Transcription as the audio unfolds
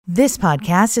This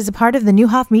podcast is a part of the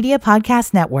Newhoff Media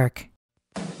Podcast Network.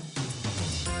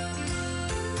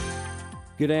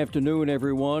 Good afternoon,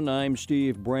 everyone. I'm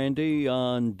Steve Brandy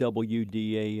on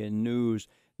WDAN News.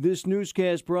 This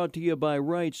newscast brought to you by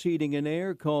Wright's Heating and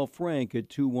Air. Call Frank at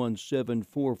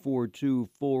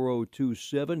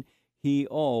 217-442-4027. He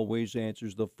always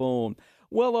answers the phone.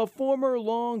 Well, a former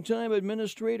longtime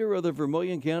administrator of the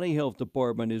Vermilion County Health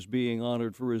Department is being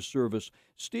honored for his service.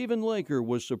 Stephen Laker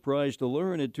was surprised to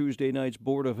learn at Tuesday night's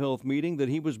Board of Health meeting that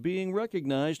he was being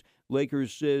recognized. Laker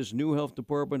says new Health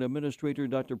Department Administrator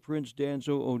Dr. Prince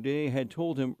Danzo O'Day had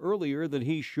told him earlier that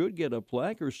he should get a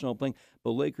plaque or something,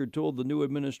 but Laker told the new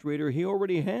administrator he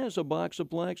already has a box of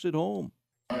plaques at home.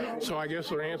 So I guess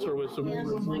their answer was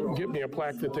to give me a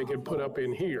plaque that they could put up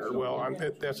in here. Well,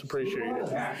 that's appreciated.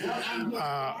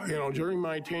 During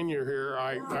my tenure here,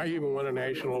 I even won a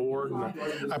national award,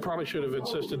 and I probably should have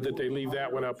insisted that they leave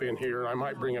that one up in here. I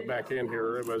might bring it back in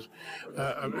here. It was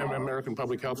an American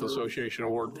Public Health Association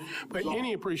award. But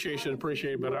any appreciation is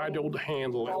appreciated, but I don't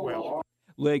handle it well.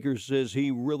 Laker says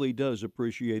he really does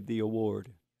appreciate the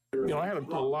award. I had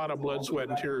a lot of blood, sweat,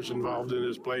 and tears involved in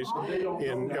this place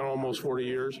in almost 40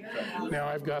 years. Now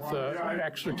I've got the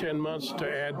extra 10 months to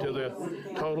add to the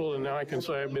total, and now I can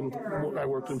say I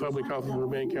worked in public health in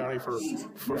Vermilion County for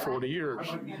 40 years.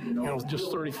 Just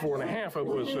 34 and a half of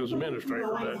it was as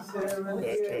administrator, but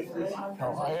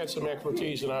I had some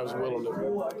expertise, and I was willing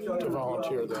to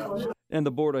volunteer that. And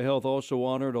the Board of Health also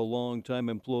honored a longtime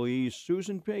employee,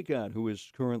 Susan Paycott, who is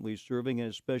currently serving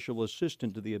as special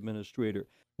assistant to the administrator.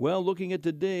 Well, looking at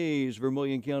today's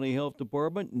Vermilion County Health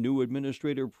Department, new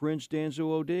Administrator Prince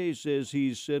Danzo O'Day says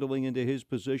he's settling into his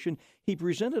position. He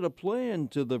presented a plan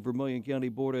to the Vermilion County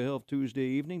Board of Health Tuesday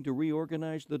evening to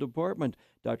reorganize the department.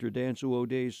 Dr. Danzo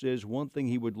O'Day says one thing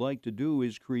he would like to do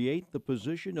is create the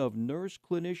position of Nurse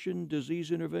Clinician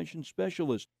Disease Intervention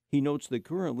Specialist. He notes that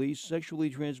currently sexually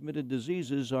transmitted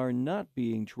diseases are not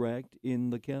being tracked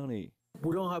in the county.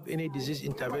 We don't have any disease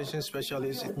intervention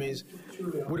specialists. It means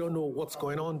we don't know what's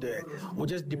going on there. We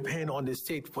just depend on the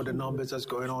state for the numbers that's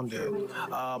going on there.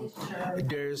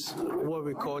 There's what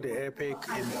we call the EPIC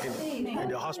in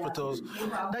the hospitals.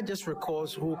 That just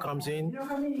records who comes in,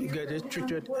 gets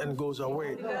treated, and goes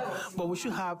away. But we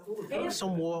should have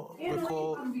someone we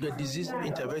call the disease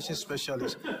intervention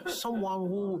specialist, someone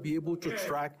who will be able to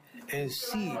track and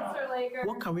see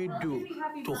what can we do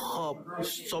to help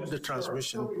stop the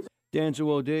transmission. Danzo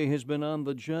O'Day has been on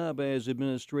the job as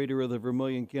administrator of the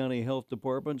Vermilion County Health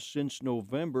Department since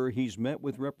November. He's met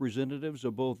with representatives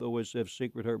of both OSF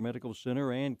Sacred Heart Medical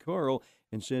Center and Carl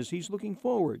and says he's looking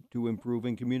forward to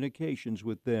improving communications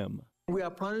with them. We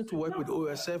are planning to work with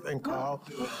OSF and Carl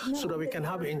so that we can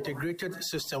have an integrated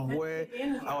system where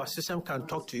our system can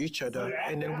talk to each other,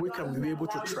 and then we can be able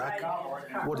to track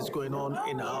what is going on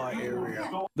in our area.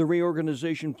 The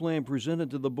reorganization plan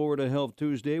presented to the Board of Health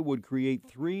Tuesday would create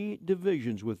 3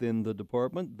 divisions within the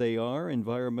department. They are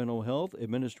Environmental Health,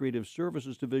 Administrative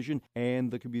Services Division,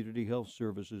 and the Community Health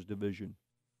Services Division.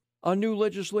 A new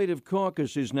legislative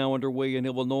caucus is now underway in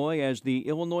Illinois as the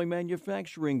Illinois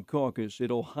Manufacturing Caucus.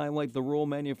 It'll highlight the role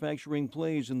manufacturing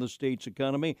plays in the state's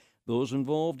economy. Those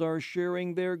involved are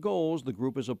sharing their goals. The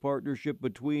group is a partnership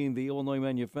between the Illinois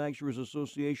Manufacturers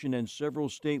Association and several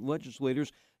state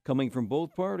legislators coming from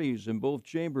both parties in both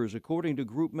chambers. According to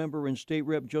group member and state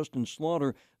rep Justin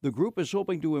Slaughter, the group is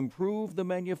hoping to improve the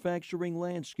manufacturing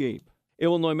landscape.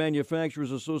 Illinois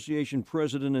Manufacturers Association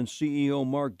President and CEO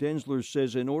Mark Densler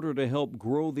says in order to help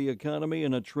grow the economy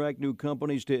and attract new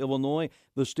companies to Illinois,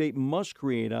 the state must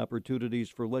create opportunities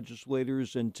for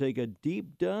legislators and take a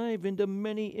deep dive into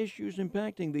many issues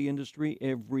impacting the industry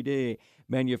every day.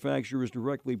 Manufacturers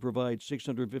directly provide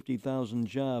 650,000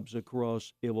 jobs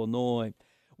across Illinois.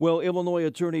 Well, Illinois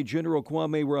Attorney General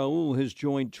Kwame Raoul has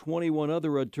joined 21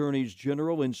 other attorneys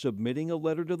general in submitting a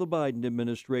letter to the Biden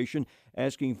administration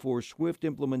asking for swift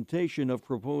implementation of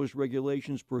proposed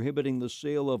regulations prohibiting the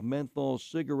sale of menthol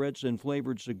cigarettes and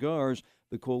flavored cigars.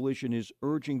 The coalition is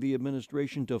urging the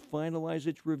administration to finalize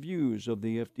its reviews of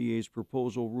the FDA's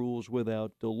proposal rules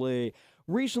without delay.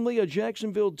 Recently, a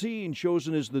Jacksonville teen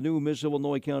chosen as the new Miss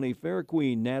Illinois County Fair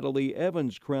Queen, Natalie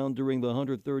Evans, crowned during the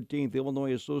 113th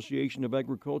Illinois Association of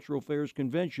Agricultural Fairs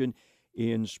Convention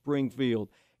in Springfield.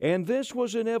 And this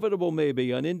was inevitable,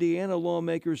 maybe. An Indiana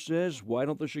lawmaker says, why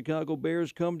don't the Chicago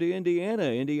Bears come to Indiana?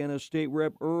 Indiana State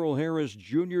Rep Earl Harris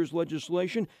Jr.'s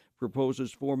legislation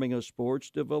proposes forming a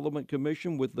sports development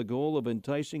commission with the goal of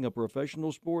enticing a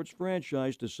professional sports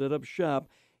franchise to set up shop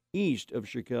east of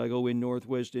Chicago in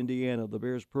northwest Indiana. The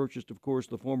Bears purchased, of course,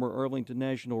 the former Arlington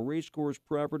National Racecourse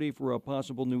property for a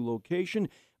possible new location,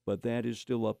 but that is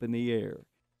still up in the air.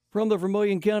 From the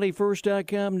Vermilion County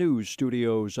First.com News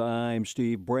Studios, I'm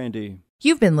Steve Brandy.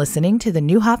 You've been listening to the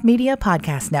Neuhoff Media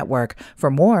Podcast Network.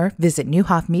 For more, visit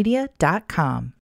neuhoffmedia.com.